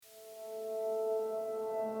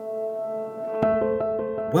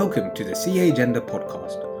Welcome to the CA Agenda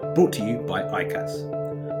podcast, brought to you by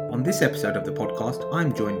ICAS. On this episode of the podcast,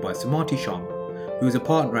 I'm joined by Sumati Sharma, who is a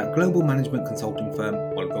partner at global management consulting firm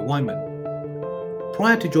Oliver Wyman.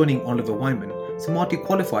 Prior to joining Oliver Wyman, Sumati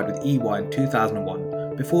qualified with EY in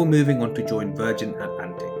 2001 before moving on to join Virgin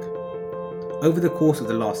Atlantic. Over the course of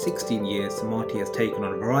the last 16 years, Sumati has taken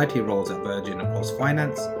on a variety of roles at Virgin across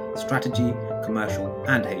finance, strategy, commercial,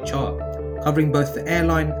 and HR, covering both the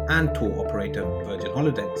airline and tour operator Virgin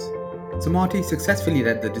Holidays. Sumati successfully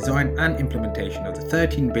led the design and implementation of the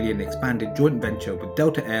 13 billion expanded joint venture with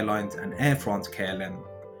Delta Airlines and Air France KLM,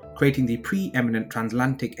 creating the pre-eminent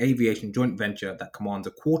transatlantic aviation joint venture that commands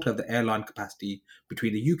a quarter of the airline capacity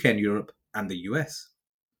between the UK and Europe and the US.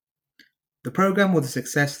 The program was a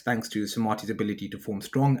success thanks to Sumati's ability to form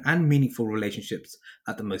strong and meaningful relationships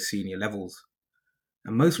at the most senior levels.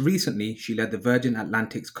 And most recently, she led the Virgin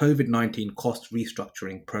Atlantic's COVID-19 cost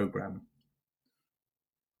restructuring program.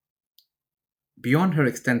 Beyond her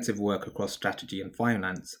extensive work across strategy and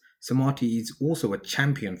finance, Sumati is also a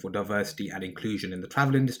champion for diversity and inclusion in the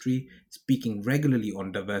travel industry, speaking regularly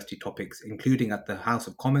on diversity topics, including at the House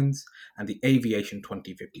of Commons and the Aviation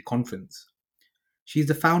 2050 conference. She is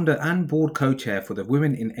the founder and board co-chair for the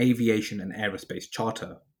Women in Aviation and Aerospace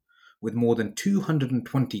Charter. With more than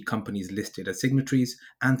 220 companies listed as signatories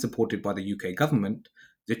and supported by the UK government,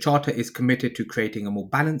 the Charter is committed to creating a more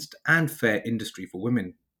balanced and fair industry for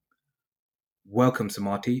women. Welcome,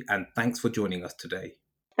 Sumati, and thanks for joining us today.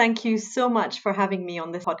 Thank you so much for having me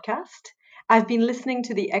on this podcast. I've been listening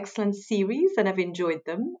to the excellent series and I've enjoyed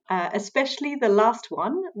them, especially the last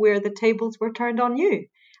one where the tables were turned on you.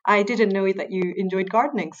 I didn't know that you enjoyed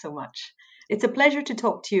gardening so much. It's a pleasure to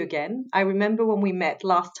talk to you again. I remember when we met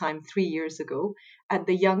last time 3 years ago at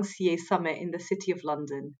the Young CA Summit in the City of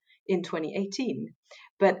London in 2018.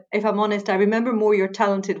 But if I'm honest, I remember more your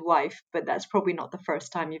talented wife, but that's probably not the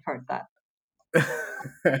first time you've heard that.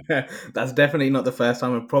 That's definitely not the first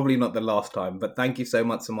time and probably not the last time. But thank you so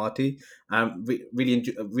much, Sumati. I'm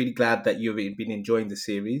really glad that you've been enjoying the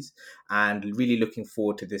series and really looking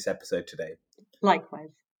forward to this episode today. Likewise.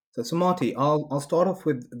 So, Sumati, I'll start off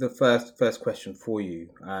with the first question for you.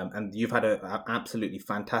 And you've had an absolutely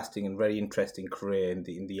fantastic and very interesting career in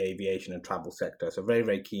the aviation and travel sector. So,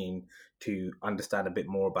 very keen to understand a bit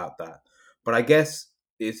more about that. But I guess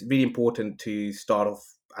it's really important to start off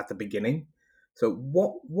at the beginning. So,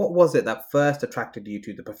 what was it that first attracted you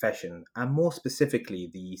to the profession, and more specifically,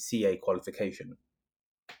 the CA qualification?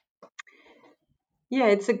 Yeah,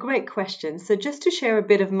 it's a great question. So, just to share a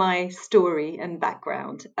bit of my story and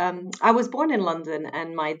background, I was born in London,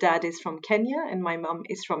 and my dad is from Kenya, and my mum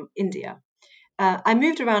is from India. I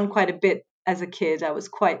moved around quite a bit as a kid. I was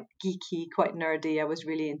quite geeky, quite nerdy. I was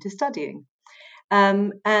really into studying.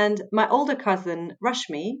 And my older cousin,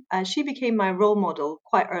 Rashmi, she became my role model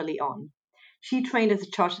quite early on. She trained as a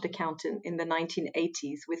chartered accountant in the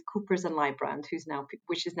 1980s with Coopers and Lybrand,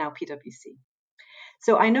 which is now PwC.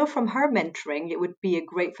 So I know from her mentoring, it would be a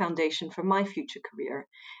great foundation for my future career,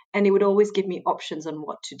 and it would always give me options on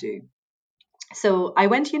what to do. So I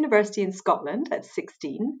went to university in Scotland at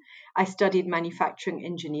 16. I studied manufacturing,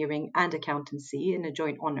 engineering, and accountancy in a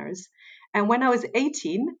joint honours. And when I was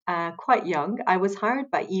 18, quite young, I was hired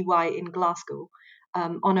by EY in Glasgow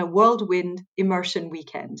on a whirlwind immersion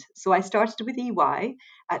weekend. So I started with EY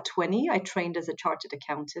at 20. I trained as a chartered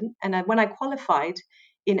accountant. And when I qualified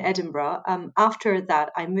in Edinburgh, after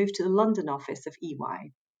that, I moved to the London office of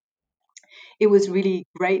EY. It was really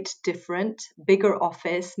great, different, bigger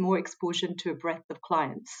office, more exposure to a breadth of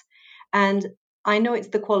clients. And I know it's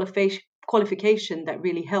the qualification that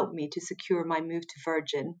really helped me to secure my move to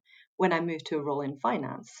Virgin when I moved to a role in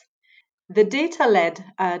finance. The data-led,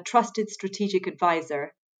 trusted strategic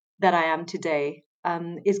advisor that I am today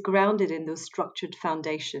is grounded in those structured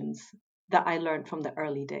foundations that I learned from the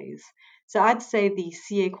early days. So I'd say the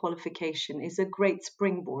CA qualification is a great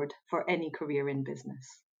springboard for any career in business.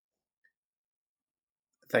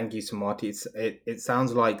 Thank you, Sumati. It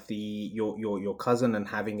sounds like your cousin and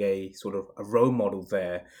having a sort of a role model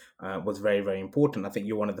there was very important. I think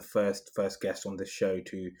you're one of the first guests on this show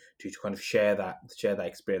to kind of share that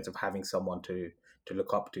experience of having someone to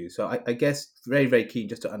look up to. So I guess very keen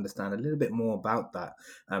just to understand a little bit more about that,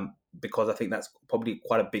 because I think that's probably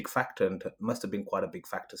quite a big factor and must have been quite a big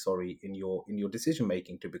factor. Sorry, in your decision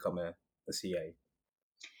making to become a CA.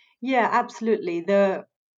 Yeah, absolutely.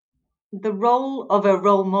 The role of a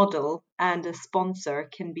role model and a sponsor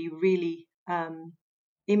can be really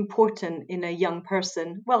important in a young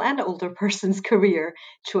person, well, and older person's career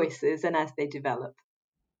choices and as they develop.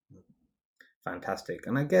 Fantastic.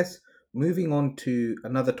 And I guess moving on to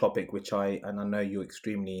another topic, which I know you're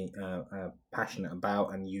extremely passionate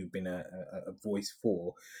about, and you've been a voice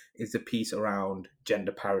for, is the piece around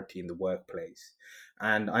gender parity in the workplace.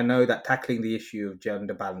 And I know that tackling the issue of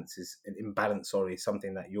gender imbalance, sorry, is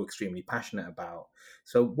something that you're extremely passionate about.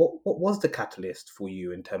 So, what was the catalyst for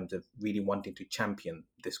you in terms of really wanting to champion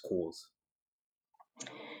this cause?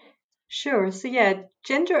 Sure. So, yeah,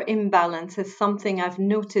 gender imbalance is something I've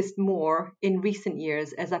noticed more in recent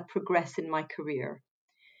years as I progress in my career.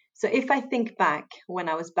 So, if I think back when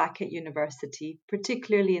I was back at university,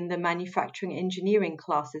 particularly in the manufacturing engineering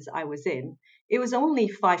classes I was in, it was only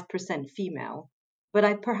 5% female, but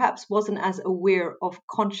I perhaps wasn't as aware of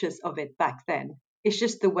conscious of it back then. It's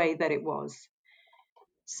just the way that it was.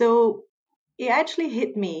 So, it actually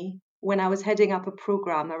hit me when I was heading up a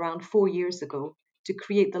program around 4 years ago to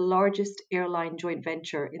create the largest airline joint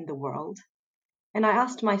venture in the world. And I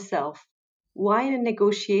asked myself, why in a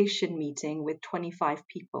negotiation meeting with 25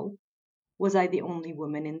 people was I the only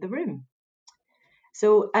woman in the room?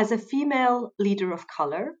 So, as a female leader of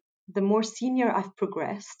color, the more senior I've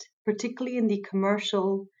progressed, particularly in the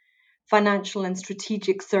commercial, financial, and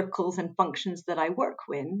strategic circles and functions that I work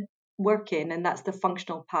in, and that's the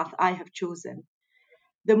functional path I have chosen,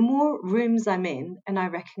 the more rooms I'm in, and I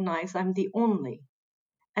recognize I'm the only.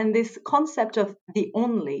 And this concept of the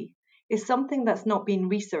only is something that's not been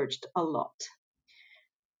researched a lot.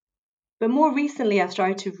 But more recently, I've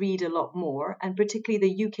started to read a lot more, and particularly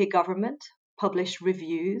the UK government published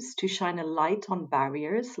reviews to shine a light on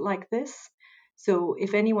barriers like this. So,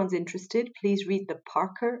 if anyone's interested, please read the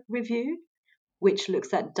Parker Review, which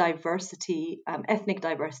looks at diversity, ethnic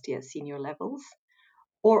diversity at senior levels,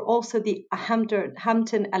 or also the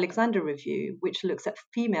Hampton Alexander Review, which looks at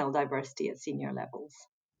female diversity at senior levels.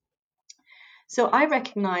 So I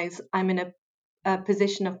recognize I'm in a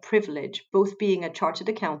position of privilege, both being a chartered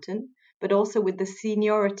accountant, but also with the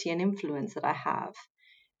seniority and influence that I have.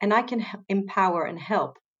 And I can empower and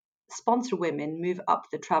help sponsor women move up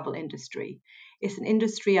the travel industry. It's an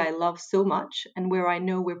industry I love so much, and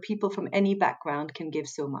where people from any background can give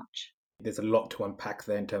so much. There's a lot to unpack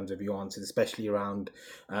there in terms of your answers, especially around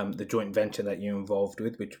the joint venture that you're involved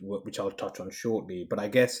with, which I'll touch on shortly. But I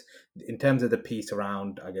guess in terms of the piece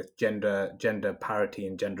around, I guess, gender parity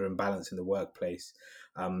and gender imbalance in the workplace,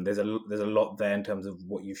 there's a lot there in terms of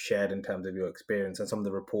what you've shared in terms of your experience and some of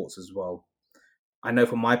the reports as well. I know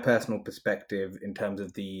from my personal perspective, in terms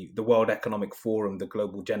of the World Economic Forum, the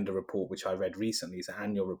Global Gender Report, which I read recently, is an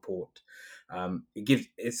annual report.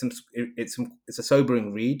 It's a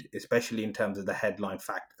sobering read, especially in terms of the headline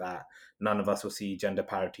fact that none of us will see gender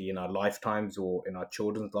parity in our lifetimes or in our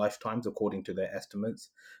children's lifetimes, according to their estimates,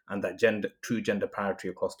 and that true gender parity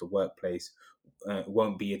across the workplace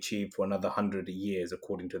won't be achieved for another 100 years,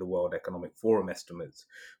 according to the World Economic Forum estimates,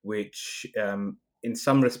 which in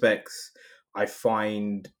some respects I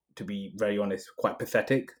find, to be very honest, quite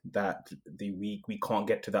pathetic that we can't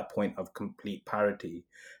get to that point of complete parity.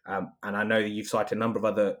 And I know you've cited a number of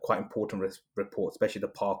other quite important reports, especially the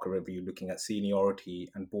Parker Review, looking at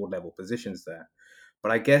seniority and board level positions there.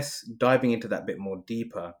 But I guess diving into that bit more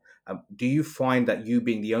deeper, do you find that you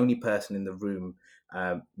being the only person in the room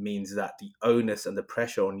means that the onus and the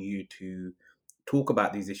pressure on you to talk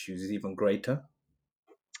about these issues is even greater?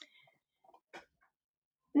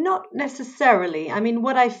 Not necessarily. I mean,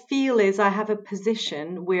 what I feel is I have a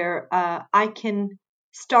position where I can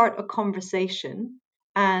start a conversation,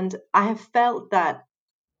 and I have felt that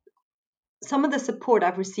some of the support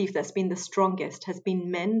I've received that's been the strongest has been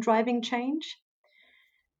men driving change.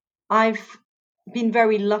 I've been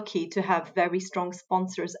very lucky to have very strong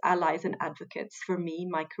sponsors, allies, and advocates for me,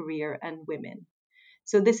 my career, and women.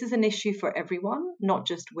 So this is an issue for everyone, not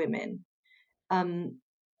just women. Um,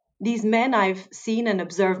 these men I've seen and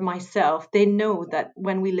observed myself, they know that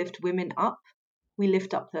when we lift women up, we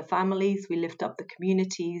lift up their families, we lift up the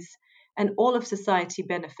communities, and all of society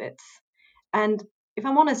benefits. And if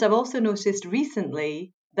I'm honest, I've also noticed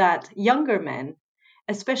recently that younger men,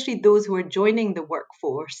 especially those who are joining the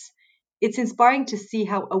workforce, it's inspiring to see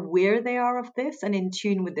how aware they are of this and in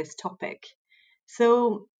tune with this topic.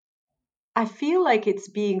 So I feel like it's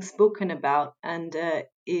being spoken about and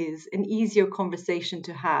is an easier conversation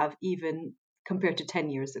to have, even compared to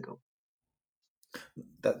 10 years ago.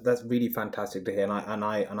 That's really fantastic to hear, and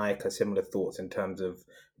I echo similar thoughts in terms of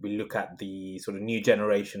we look at the sort of new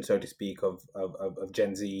generation, so to speak, of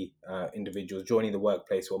Gen Z individuals joining the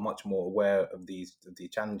workplace who are much more aware of these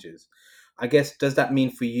challenges. I guess, does that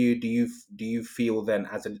mean for you? Do you feel then,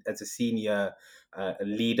 as a senior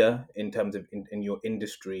leader in terms of in your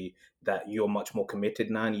industry, that you're much more committed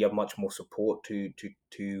now and you have much more support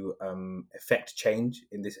to affect change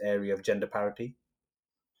in this area of gender parity?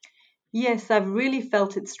 Yes, I've really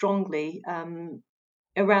felt it strongly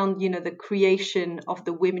around, the creation of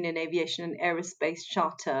the Women in Aviation and Aerospace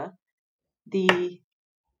Charter. The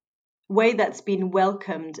way that's been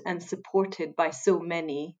welcomed and supported by so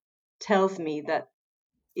many tells me that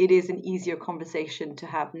it is an easier conversation to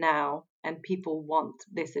have now, and people want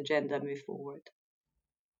this agenda move forward.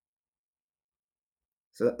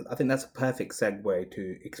 So I think that's a perfect segue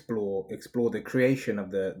to explore the creation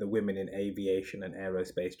of the Women in Aviation and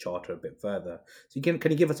Aerospace Charter a bit further. So can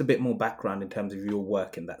you give us a bit more background in terms of your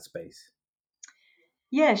work in that space?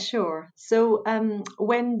 Yeah, sure. So,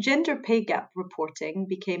 when gender pay gap reporting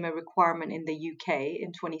became a requirement in the UK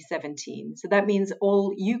in 2017, so that means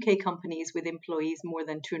all UK companies with employees more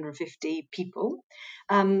than 250 people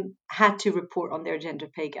had to report on their gender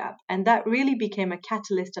pay gap. And that really became a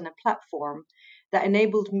catalyst and a platform that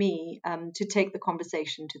enabled me to take the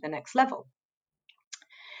conversation to the next level.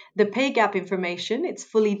 The pay gap information, it's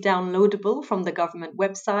fully downloadable from the government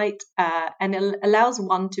website and allows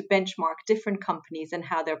one to benchmark different companies and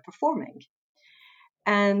how they're performing.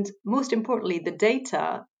 And most importantly, the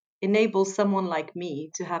data enables someone like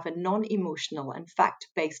me to have a non-emotional and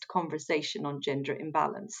fact-based conversation on gender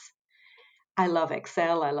imbalance. I love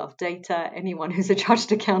Excel, I love data. Anyone who's a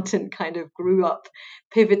chartered accountant kind of grew up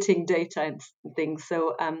pivoting data and things.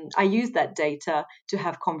 So I use that data to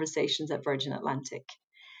have conversations at Virgin Atlantic.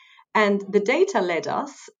 And the data led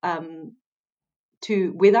us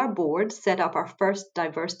to, with our board, set up our first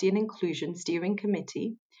diversity and inclusion steering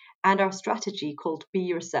committee and our strategy called Be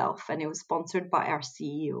Yourself. And it was sponsored by our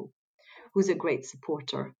CEO, who's a great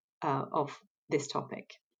supporter of this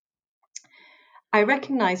topic. I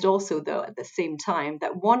recognized also, though, at the same time,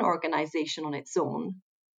 that one organization on its own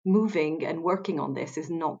moving and working on this is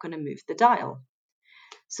not going to move the dial.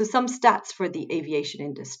 So, some stats for the aviation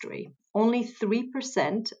industry: only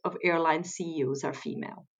 3% of airline CEOs are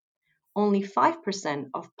female. Only 5%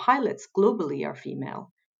 of pilots globally are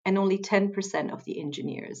female, and only 10% of the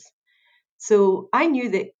engineers. So I knew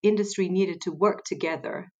the industry needed to work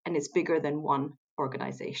together, and it's bigger than one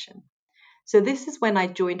organization. So this is when I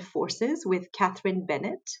joined forces with Catherine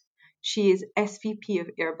Bennett. She is SVP of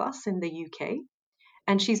Airbus in the UK,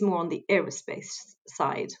 and she's more on the aerospace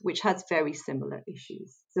side, which has very similar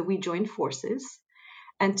issues. So we joined forces,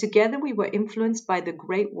 and together we were influenced by the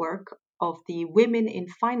great work of the Women in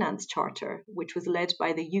Finance Charter, which was led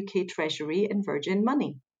by the UK Treasury and Virgin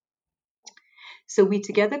Money. So we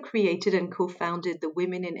together created and co-founded the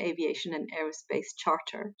Women in Aviation and Aerospace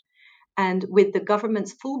Charter. And with the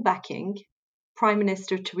government's full backing, Prime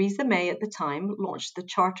Minister Theresa May at the time launched the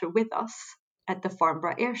charter with us at the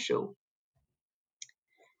Farnborough Air Show.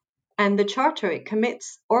 And the charter, it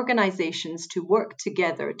commits organizations to work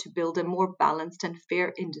together to build a more balanced and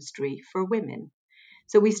fair industry for women.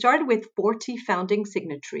 So we started with 40 founding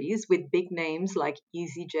signatories with big names like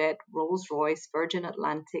EasyJet, Rolls-Royce, Virgin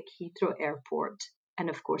Atlantic, Heathrow Airport, and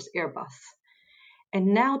of course Airbus. And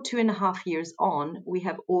now, 2.5 years on, we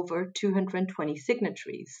have over 220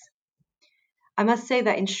 signatories. I must say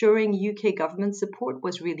that ensuring UK government support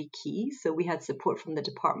was really key. So we had support from the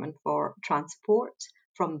Department for Transport,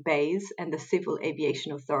 from BAYS and the Civil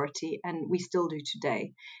Aviation Authority, and we still do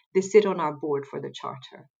today. They sit on our board for the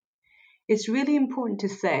charter. It's really important to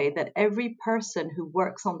say that every person who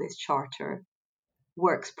works on this charter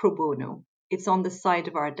works pro bono. It's on the side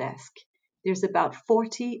of our desk. There's about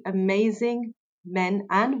 40 amazing men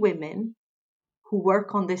and women who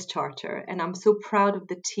work on this charter, and I'm so proud of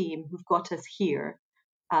the team who've got us here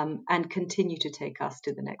and continue to take us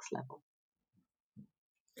to the next level.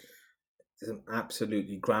 Some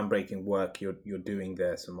absolutely groundbreaking work you're doing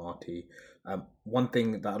there, Sumati. One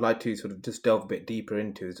thing that I'd like to sort of just delve a bit deeper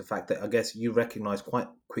into is the fact that I guess you recognise quite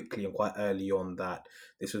quickly and quite early on that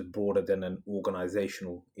this was broader than an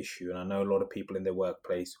organisational issue, and I know a lot of people in their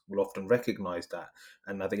workplace will often recognise that.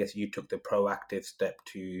 And I guess you took the proactive step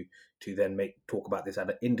to then talk about this at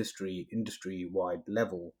an industry wide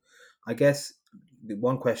level. I guess the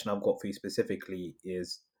one question I've got for you specifically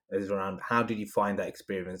is around how did you find that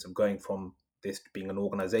experience of going from this being an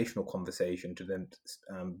organizational conversation to then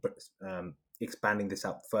expanding this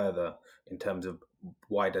out further in terms of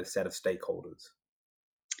wider set of stakeholders?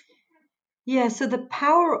 Yeah, so the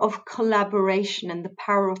power of collaboration and the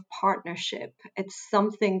power of partnership, it's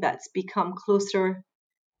something that's become closer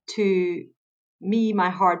to me, my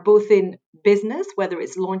heart, both in business, whether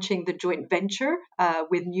it's launching the joint venture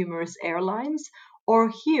with numerous airlines,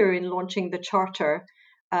 or here in launching the charter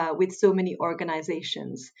with so many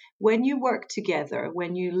organizations. When you work together,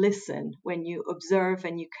 when you listen, when you observe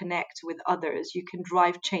and you connect with others, you can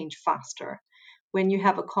drive change faster when you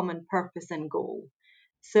have a common purpose and goal.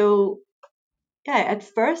 So, yeah, at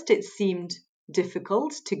first it seemed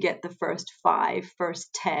difficult to get the first five,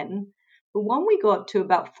 first 10. But when we got to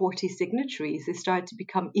about 40 signatories, it started to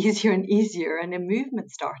become easier and easier, and a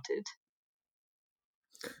movement started.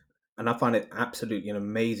 And I find it absolutely an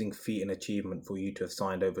amazing feat and achievement for you to have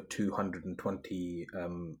signed over 220,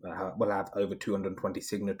 have over 220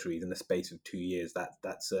 signatories in the space of 2 years.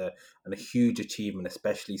 That's a huge achievement,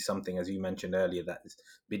 especially something, as you mentioned earlier, that has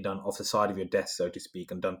been done off the side of your desk, so to speak,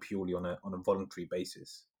 and done purely on a voluntary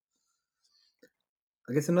basis.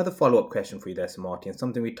 I guess another follow-up question for you there, Sumati, and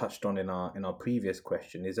something we touched on in our previous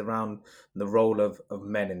question is around the role of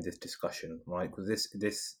men in this discussion, right? Because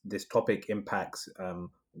this topic impacts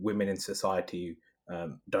women in society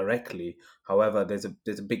directly. However, there's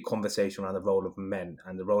a big conversation around the role of men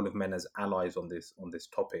and the role of men as allies on this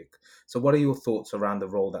topic. So, what are your thoughts around the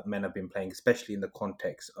role that men have been playing, especially in the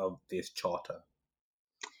context of this charter?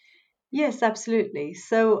 Yes, absolutely.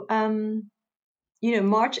 So,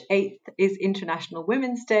 March 8th is International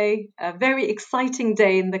Women's Day, a very exciting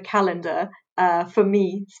day in the calendar for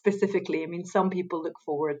me specifically. I mean, some people look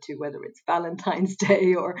forward to whether it's Valentine's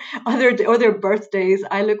Day or other birthdays.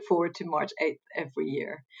 I look forward to March 8th every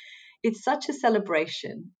year. It's such a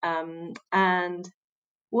celebration. And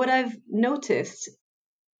what I've noticed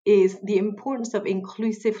is the importance of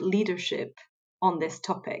inclusive leadership on this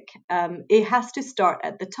topic. It has to start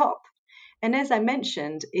at the top. And as I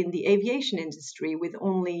mentioned, in the aviation industry, with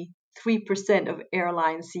only 3% of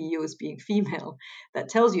airline CEOs being female, that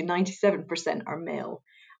tells you 97% are male.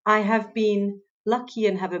 I have been lucky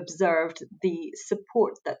and have observed the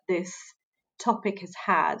support that this topic has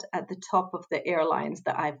had at the top of the airlines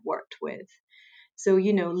that I've worked with. So,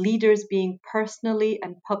 leaders being personally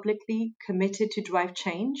and publicly committed to drive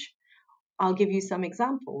change. I'll give you some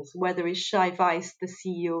examples, whether it's Shai Weiss, the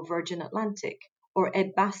CEO of Virgin Atlantic, or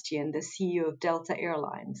Ed Bastian, the CEO of Delta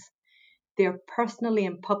Airlines. They're personally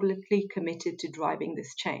and publicly committed to driving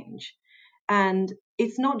this change. And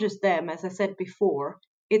it's not just them, as I said before,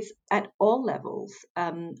 it's at all levels.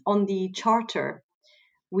 On the charter,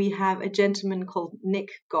 we have a gentleman called Nick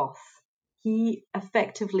Goff. He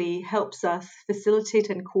effectively helps us facilitate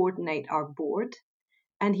and coordinate our board,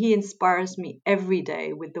 and he inspires me every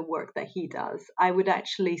day with the work that he does. I would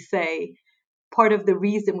actually say part of the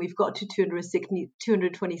reason we've got to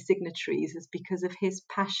 220 signatories is because of his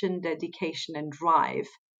passion, dedication, and drive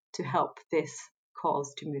to help this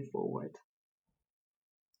cause to move forward.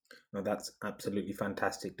 No, that's absolutely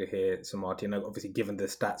fantastic to hear, Samati. And obviously, given the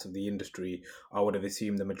stats of the industry, I would have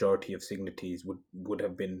assumed the majority of signatories would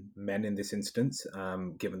have been men in this instance,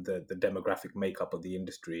 given the demographic makeup of the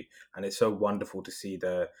industry. And it's so wonderful to see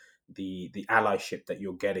the allyship that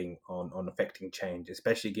you're getting on affecting change,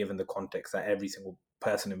 especially given the context that every single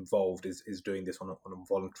person involved is doing this on a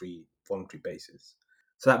voluntary basis.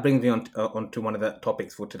 So that brings me on to one of the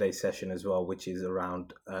topics for today's session as well, which is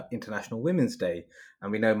around International Women's Day,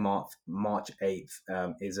 and we know March 8th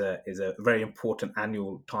is a very important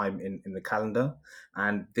annual time in the calendar,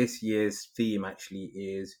 and this year's theme actually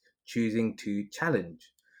is choosing to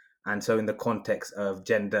challenge, and so in the context of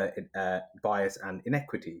gender bias and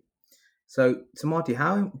inequity. So, Samati,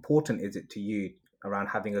 how important is it to you around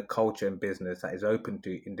having a culture in business that is open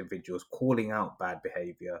to individuals calling out bad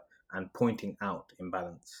behavior and pointing out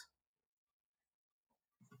imbalance?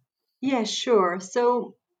 Yeah, sure.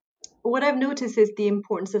 So, what I've noticed is the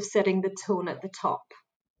importance of setting the tone at the top.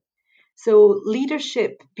 So,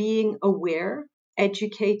 leadership being aware,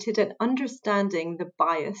 educated, and understanding the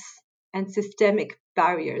bias and systemic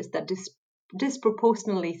barriers that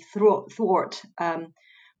disproportionately thwart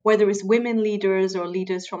whether it's women leaders or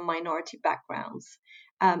leaders from minority backgrounds.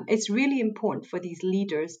 It's really important for these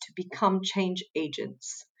leaders to become change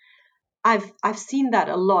agents. I've seen that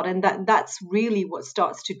a lot, and that's really what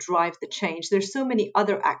starts to drive the change. There's so many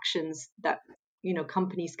other actions that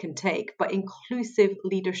companies can take, but inclusive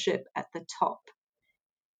leadership at the top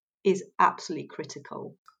is absolutely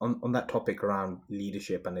critical. On that topic around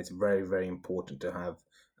leadership, and it's very very important to have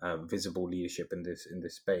visible leadership in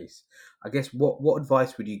this space. I guess what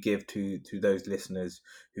advice would you give to those listeners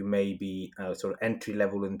who may be sort of entry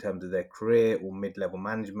level in terms of their career or mid level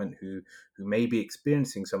management who may be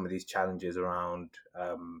experiencing some of these challenges around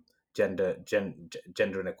gender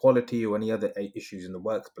inequality or any other issues in the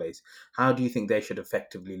workplace? How do you think they should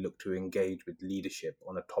effectively look to engage with leadership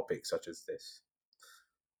on a topic such as this?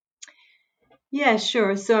 Yeah,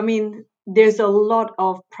 sure. So, I mean, there's a lot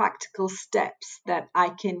of practical steps that I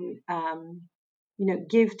can,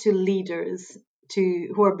 give to leaders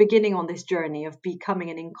who are beginning on this journey of becoming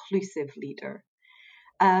an inclusive leader.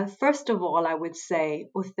 First of all, I would say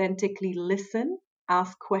authentically listen,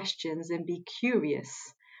 ask questions, and be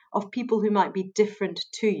curious of people who might be different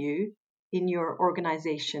to you in your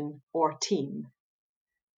organization or team.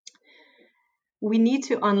 We need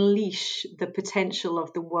to unleash the potential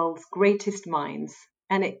of the world's greatest minds,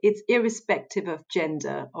 and it's irrespective of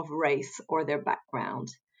gender, of race, or their background.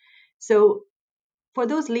 So, for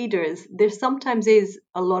those leaders, there sometimes is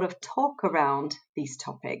a lot of talk around these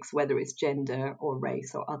topics, whether it's gender or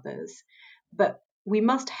race or others, but we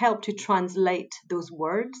must help to translate those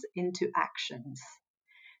words into actions.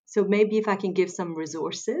 So maybe if I can give some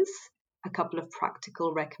resources, a couple of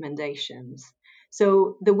practical recommendations.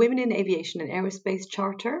 So the Women in Aviation and Aerospace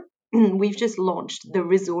Charter, we've just launched the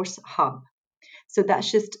Resource Hub. So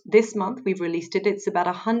that's just this month we've released it. It's about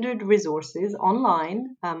 100 resources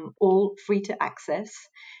online, all free to access,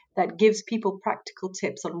 that gives people practical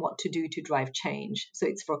tips on what to do to drive change. So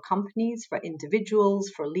it's for companies, for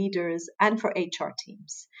individuals, for leaders, and for HR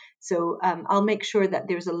teams. So I'll make sure that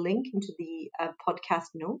there's a link into the podcast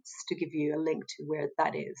notes to give you a link to where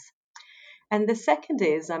that is. And the second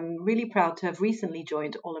is I'm really proud to have recently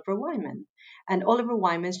joined Oliver Wyman. And Oliver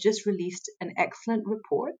Wyman's just released an excellent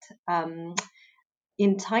report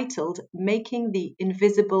entitled Making the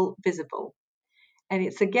Invisible Visible. And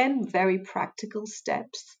it's again very practical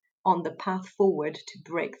steps on the path forward to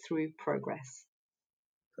breakthrough progress.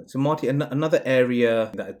 So, Marty, another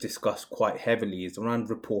area that is discussed quite heavily is around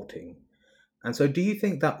reporting. And so, do you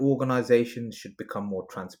think that organizations should become more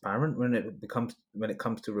transparent when it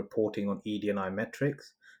comes to reporting on ED&I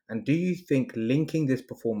metrics? And do you think linking this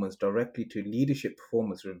performance directly to leadership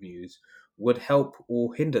performance reviews would help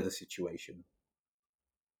or hinder the situation?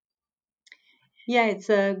 Yeah, it's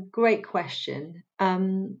a great question.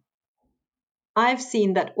 I've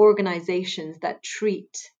seen that organizations that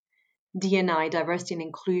treat D&I, diversity and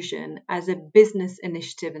inclusion, as a business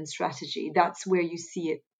initiative and strategy, that's where you see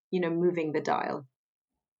it, moving the dial.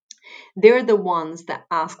 They're the ones that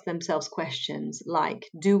ask themselves questions like,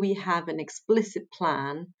 do we have an explicit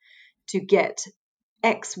plan to get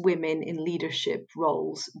X women in leadership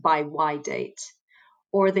roles by Y date?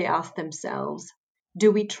 Or they ask themselves,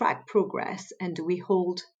 do we track progress and do we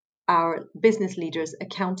hold our business leaders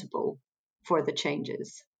accountable for the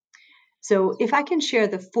changes? So, if I can share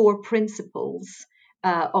the 4 principles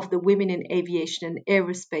of the Women in Aviation and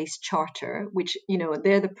Aerospace Charter, which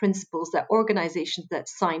they're the principles that organizations that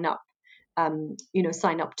sign up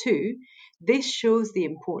to. This shows the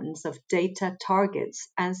importance of data targets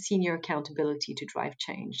and senior accountability to drive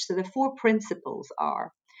change. So the 4 principles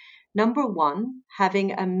are: number 1,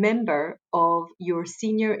 having a member of your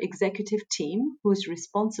senior executive team who's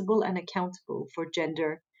responsible and accountable for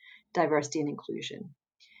gender diversity and inclusion.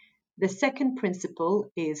 The second principle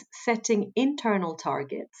is setting internal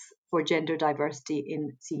targets for gender diversity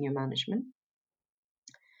in senior management.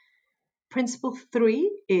 Principle 3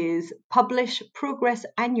 is publish progress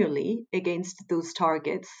annually against those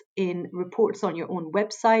targets in reports on your own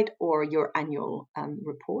website or your annual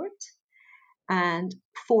report. And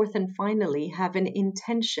fourth and finally, have an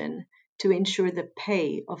intention to ensure the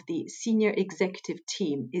pay of the senior executive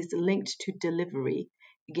team is linked to delivery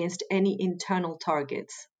against any internal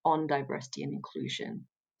targets on diversity and inclusion.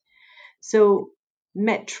 So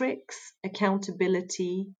metrics,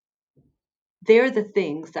 accountability, they're the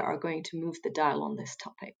things that are going to move the dial on this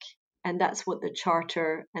topic. And that's what the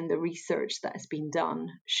charter and the research that has been done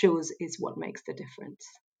shows is what makes the difference.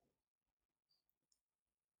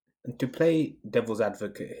 And to play devil's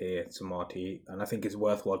advocate here, Sumati, and I think it's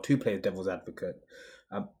worthwhile to play devil's advocate,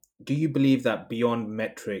 um, do you believe that beyond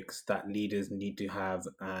metrics that leaders need to have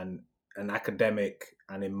an academic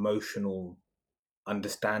and emotional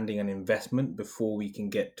understanding and investment before we can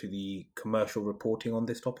get to the commercial reporting on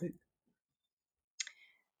this topic?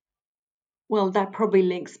 Well, that probably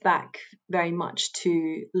links back very much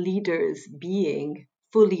to leaders being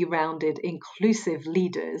fully rounded, inclusive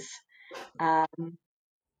leaders. Um,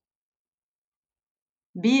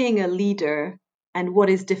 Being a leader and what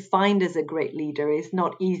is defined as a great leader is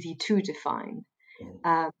not easy to define.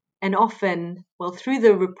 Mhm. And often, well, through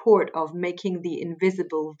the report of making the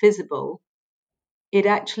invisible visible, it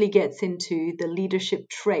actually gets into the leadership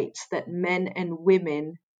traits that men and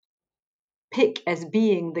women pick as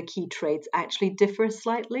being the key traits actually differ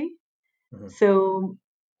slightly. Mhm. So,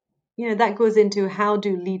 that goes into how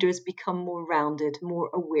do leaders become more rounded, more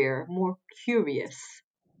aware, more curious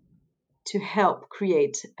to help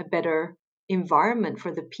create a better environment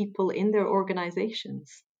for the people in their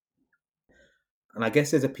organizations. And I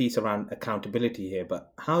guess there's a piece around accountability here,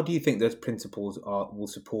 but how do you think those principles will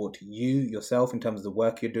support you yourself in terms of the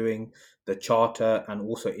work you're doing, the charter, and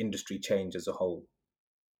also industry change as a whole?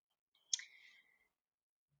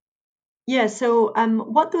 Yeah, so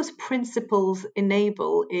what those principles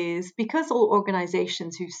enable is because all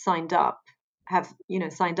organizations who signed up have,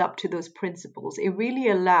 signed up to those principles, it really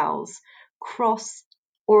allows cross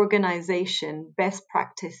organization best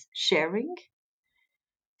practice sharing,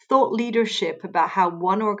 thought leadership about how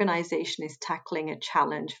one organization is tackling a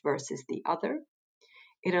challenge versus the other.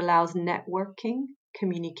 It allows networking,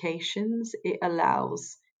 communications. It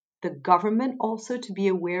allows the government also to be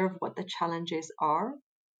aware of what the challenges are.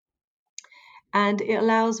 And it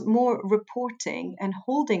allows more reporting and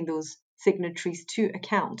holding those signatories to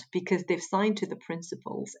account because they've signed to the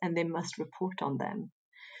principles and they must report on them.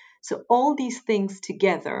 So, all these things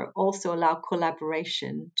together also allow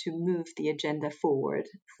collaboration to move the agenda forward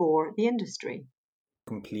for the industry.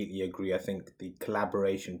 Completely agree. I think the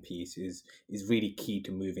collaboration piece is really key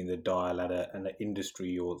to moving the dial at an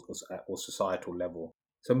industry or societal level.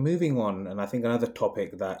 So moving on, and I think another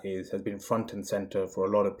topic that is has been front and center for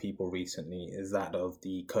a lot of people recently is that of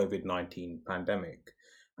the COVID-19 pandemic,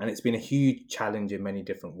 and it's been a huge challenge in many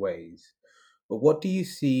different ways. But what do you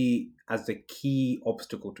see as the key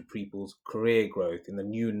obstacle to people's career growth in the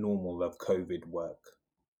new normal of COVID work?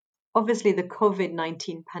 Obviously, the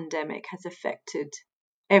COVID-19 pandemic has affected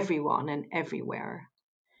everyone and everywhere,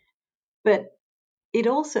 but it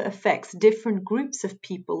also affects different groups of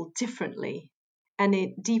people differently and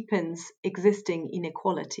it deepens existing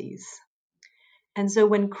inequalities. And so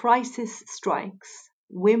when crisis strikes,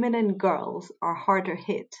 women and girls are harder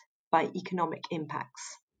hit by economic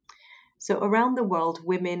impacts. So around the world,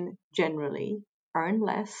 women generally earn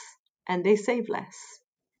less and they save less.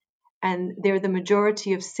 And they're the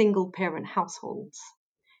majority of single parent households.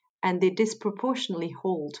 And they disproportionately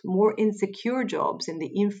hold more insecure jobs in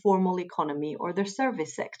the informal economy or the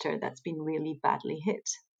service sector that's been really badly hit.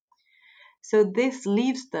 So this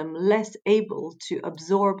leaves them less able to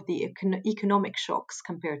absorb the economic shocks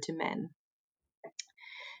compared to men.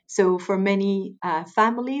 So for many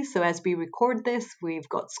families, so as we record this, we've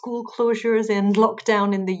got school closures and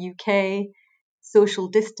lockdown in the UK, social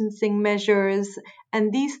distancing measures,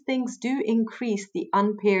 and these things do increase the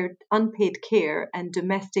unpaid care and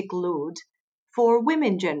domestic load for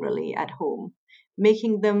women generally at home,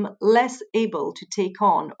 making them less able to take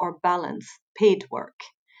on or balance paid work.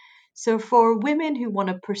 So, for women who want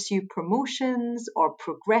to pursue promotions or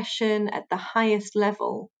progression at the highest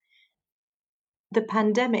level, the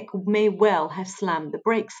pandemic may well have slammed the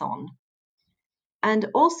brakes on. And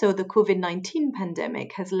also, the COVID-19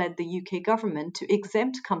 pandemic has led the UK government to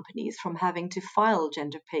exempt companies from having to file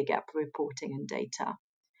gender pay gap reporting and data.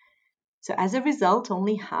 So, as a result,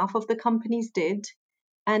 only half of the companies did.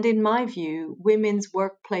 And in my view, women's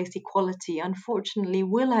workplace equality unfortunately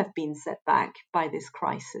will have been set back by this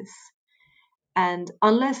crisis. And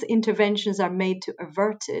unless interventions are made to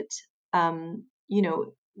avert it,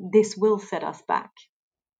 this will set us back.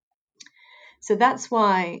 So that's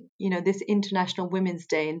why, this International Women's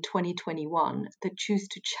Day in 2021, the Choose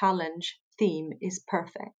to Challenge theme is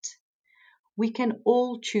perfect. We can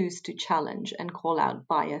all choose to challenge and call out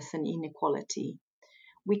bias and inequality.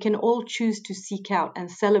 We can all choose to seek out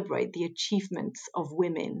and celebrate the achievements of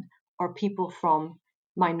women or people from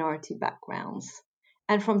minority backgrounds.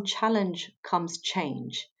 And from challenge comes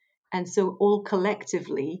change. And so, all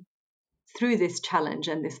collectively, through this challenge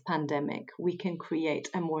and this pandemic, we can create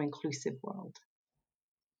a more inclusive world.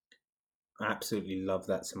 I absolutely love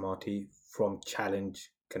that, Samati. From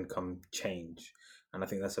challenge can come change, and I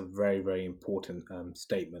think that's a very, very important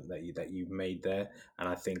statement that you made there. And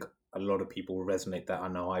I think a lot of people will resonate that. I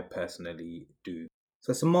know I personally do.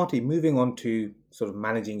 So, Samati, moving on to sort of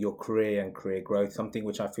managing your career and career growth, something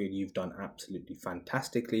which I feel you've done absolutely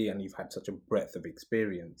fantastically, and you've had such a breadth of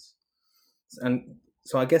experience. And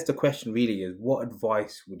so I guess the question really is, what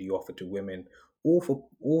advice would you offer to women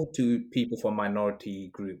or to people from minority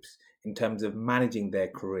groups in terms of managing their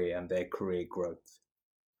career and their career growth?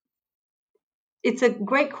 It's a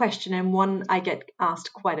great question and one I get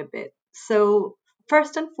asked quite a bit. So,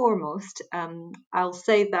 first and foremost, I'll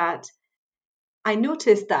say that I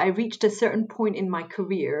noticed that I reached a certain point in my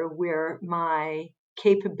career where my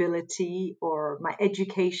capability or my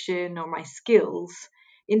education or my skills,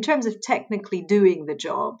 in terms of technically doing the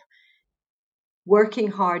job, working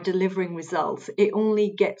hard, delivering results, it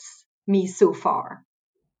only gets me so far.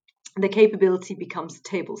 The capability becomes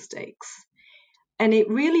table stakes. And it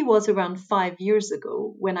really was around 5 years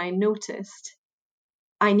ago when I noticed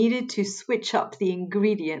I needed to switch up the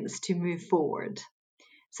ingredients to move forward.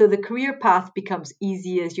 So the career path becomes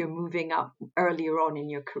easy as you're moving up earlier on in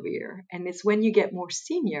your career. And it's when you get more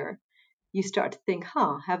senior, you start to think,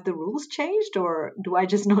 have the rules changed or do I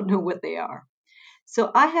just not know what they are? So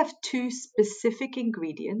I have two specific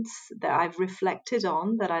ingredients that I've reflected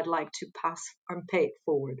on that I'd like to pass and pay it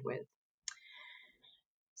forward with.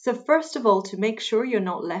 So first of all, to make sure you're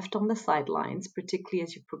not left on the sidelines, particularly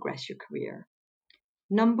as you progress your career.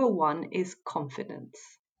 Number one is confidence.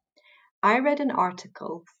 I read an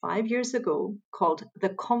article 5 years ago called The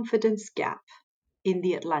Confidence Gap in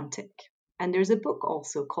The Atlantic. And there's a book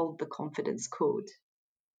also called The Confidence Code.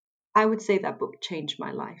 I would say that book changed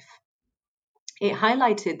my life. It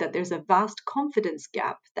highlighted that there's a vast confidence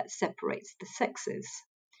gap that separates the sexes.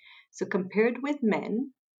 So compared with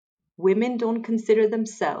men, women don't consider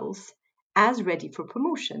themselves as ready for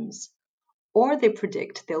promotions, or they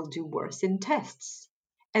predict they'll do worse in tests,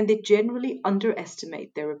 and they generally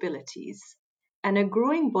underestimate their abilities. And a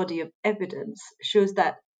growing body of evidence shows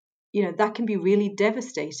that, that can be really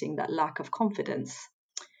devastating, that lack of confidence.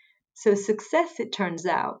 So success, it turns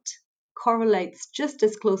out, correlates just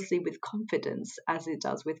as closely with confidence as it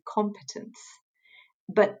does with competence.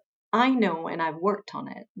 But I know, and I've worked on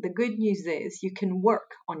it. The good news is you can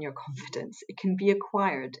work on your confidence. It can be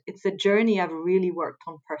acquired. It's a journey I've really worked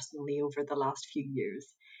on personally over the last few years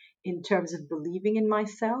in terms of believing in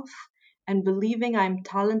myself and believing I'm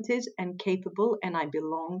talented and capable and I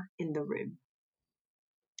belong in the room.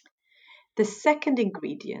 The second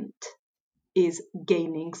ingredient is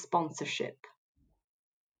gaining sponsorship.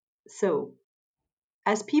 So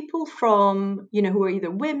as people from, who are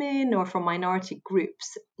either women or from minority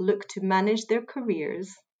groups look to manage their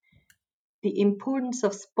careers, the importance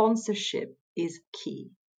of sponsorship is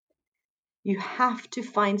key. You have to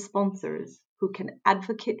find sponsors who can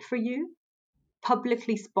advocate for you,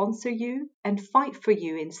 publicly sponsor you, and fight for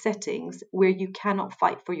you in settings where you cannot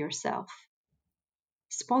fight for yourself.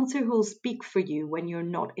 Sponsor who will speak for you when you're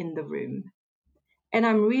not in the room. And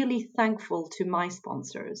I'm really thankful to my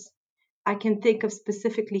sponsors. I can think of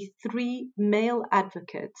specifically 3 male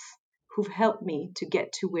advocates who've helped me to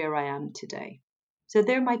get to where I am today. So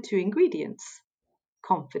they're my 2 ingredients: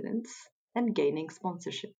 confidence and gaining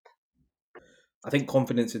sponsorship. I think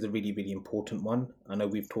confidence is a really, really important one. I know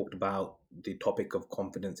we've talked about the topic of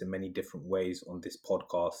confidence in many different ways on this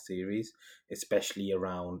podcast series, especially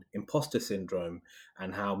around imposter syndrome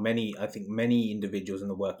and how I think many individuals in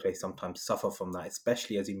the workplace sometimes suffer from that,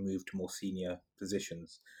 especially as you move to more senior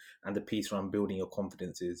positions. And the piece around building your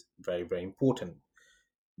confidence is very, very important.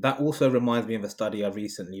 That also reminds me of a study I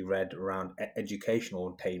recently read around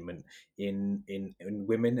educational attainment in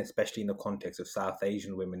women, especially in the context of South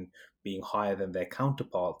Asian women being higher than their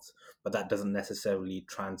counterparts, but that doesn't necessarily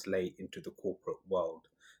translate into the corporate world.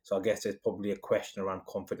 So I guess there's probably a question around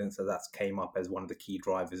confidence that's came up as one of the key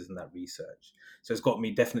drivers in that research. So it's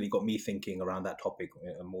definitely got me thinking around that topic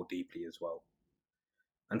more deeply as well.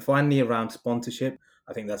 And finally, around sponsorship,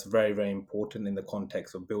 I think that's very, very important in the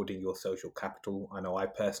context of building your social capital. I know I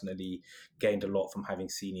personally gained a lot from having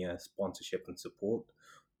senior sponsorship and support,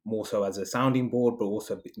 more so as a sounding board, but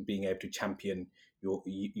also being able to champion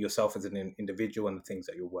yourself as an individual and the things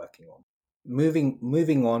that you're working on.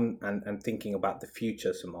 Moving on and thinking about the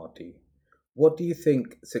future, Sumati, what do you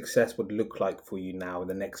think success would look like for you now in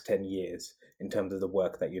the next 10 years in terms of the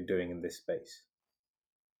work that you're doing in this space?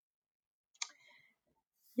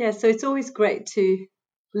 Yeah, so it's always great to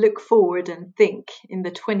look forward and think in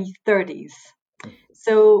the 2030s.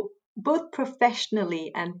 So, both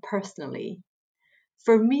professionally and personally,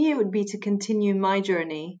 for me, it would be to continue my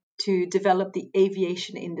journey to develop the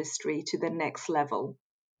aviation industry to the next level.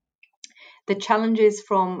 The challenges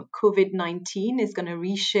from COVID-19 is going to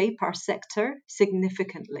reshape our sector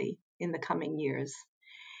significantly in the coming years.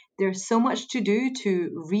 There's so much to do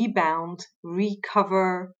to rebound,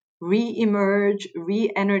 recover, re-emerge,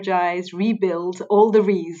 re-energize, rebuild. All the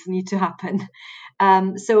re's need to happen.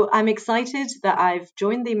 So I'm excited that I've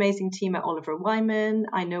joined the amazing team at Oliver Wyman.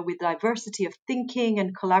 I know with diversity of thinking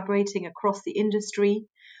and collaborating across the industry,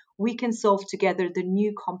 we can solve together the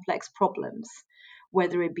new complex problems,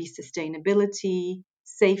 whether it be sustainability,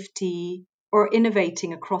 safety, or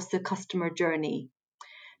innovating across the customer journey.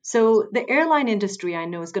 So the airline industry, I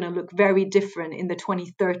know, is going to look very different in the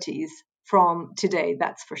 2030s from today,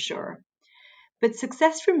 that's for sure. But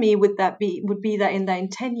success for me would be that in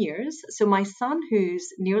 10 years, so my son who's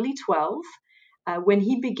nearly 12, when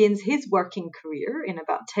he begins his working career in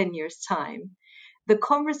about 10 years' time, the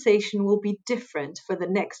conversation will be different for the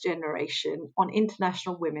next generation on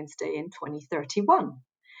International Women's Day in 2031.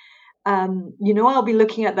 I'll be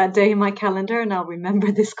looking at that day in my calendar and I'll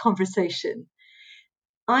remember this conversation.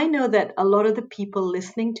 I know that a lot of the people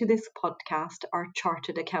listening to this podcast are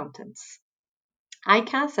chartered accountants.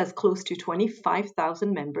 ICAS has close to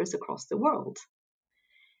 25,000 members across the world.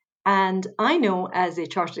 And I know as a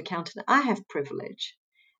chartered accountant, I have privilege.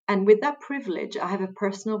 And with that privilege, I have a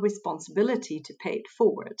personal responsibility to pay it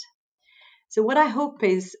forward. So what I hope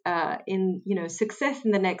is in success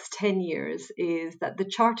in the next 10 years is that the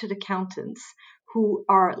chartered accountants who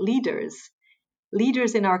are leaders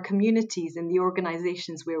in our communities, in the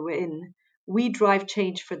organizations we're in, we drive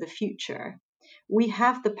change for the future. We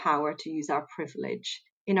have the power to use our privilege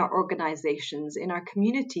in our organizations, in our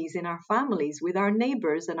communities, in our families, with our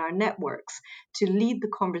neighbors and our networks to lead the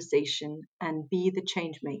conversation and be the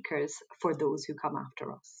change makers for those who come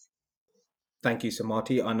after us. Thank you,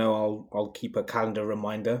 Sumati. I know I'll keep a calendar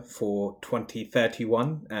reminder for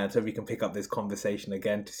 2031, so we can pick up this conversation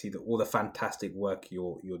again to see all the fantastic work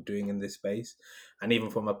you're doing in this space. And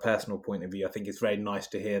even from a personal point of view, I think it's very nice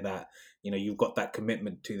to hear that you've got that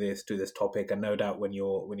commitment to this topic. And no doubt when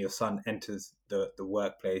your son enters the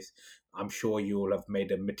workplace, I'm sure you'll have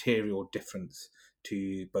made a material difference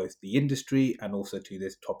to both the industry and also to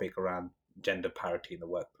this topic around gender parity in the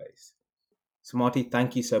workplace. Smarty,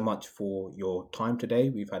 thank you so much for your time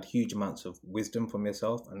today. We've had huge amounts of wisdom from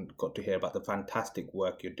yourself and got to hear about the fantastic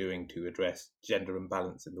work you're doing to address gender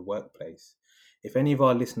imbalance in the workplace. If any of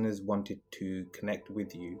our listeners wanted to connect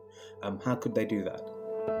with you, how could they do that?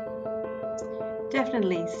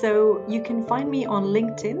 Definitely. So you can find me on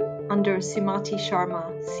LinkedIn under Sumati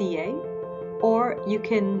Sharma CA, or you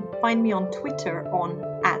can find me on Twitter on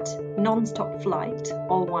 @nonstopflight,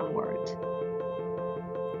 all one word.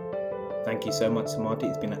 Thank you so much, Sumati.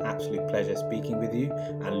 It's been an absolute pleasure speaking with you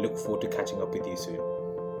and look forward to catching up with you soon.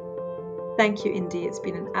 Thank you, Indy. It's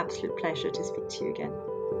been an absolute pleasure to speak to you again.